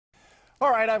All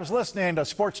right, I was listening to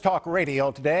Sports Talk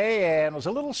Radio today and was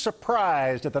a little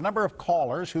surprised at the number of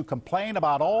callers who complained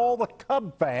about all the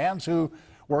Cub fans who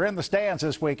were in the stands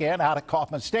this weekend out at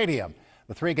Kauffman Stadium.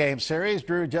 The three-game series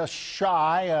drew just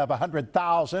shy of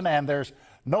 100,000, and there's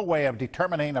no way of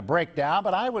determining a breakdown,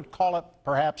 but I would call it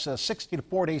perhaps a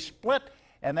 60-40 split,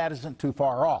 and that isn't too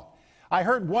far off. I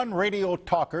heard one radio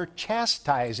talker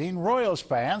chastising Royals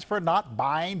fans for not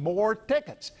buying more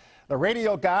tickets. The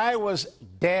radio guy was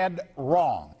dead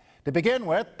wrong. To begin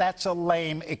with, that's a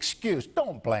lame excuse.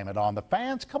 Don't blame it on the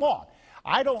fans. Come on.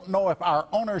 I don't know if our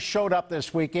owner showed up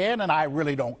this weekend, and I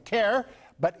really don't care.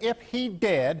 But if he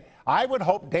did, I would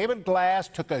hope David Glass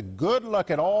took a good look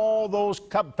at all those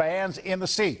Cub fans in the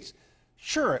seats.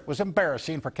 Sure, it was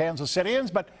embarrassing for Kansas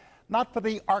Cityans, but not for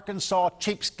the Arkansas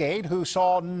cheapskate who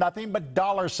saw nothing but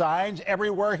dollar signs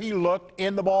everywhere he looked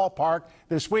in the ballpark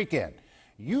this weekend.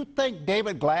 You think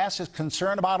David Glass is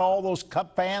concerned about all those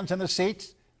Cub fans in the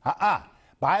seats?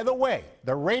 By the way,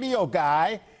 the radio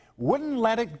guy wouldn't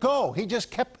let it go. He just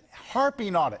kept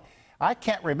harping on it. I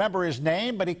can't remember his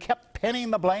name, but he kept pinning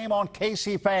the blame on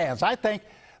KC fans. I think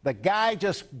the guy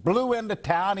just blew into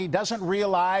town. He doesn't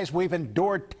realize we've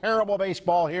endured terrible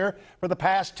baseball here for the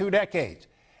past 2 decades.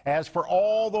 As for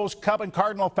all those Cub and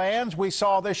Cardinal fans we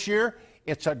saw this year,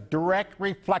 it's a direct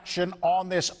reflection on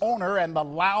this owner and the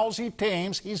lousy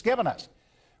teams he's given us.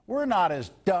 We're not as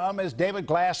dumb as David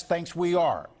Glass thinks we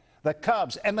are. The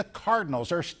Cubs and the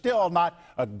Cardinals are still not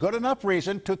a good enough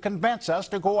reason to convince us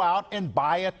to go out and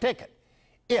buy a ticket.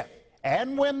 If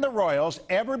and when the Royals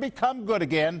ever become good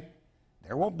again,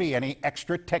 there won't be any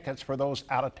extra tickets for those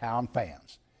out-of-town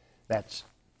fans. That's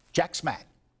Jack Smack.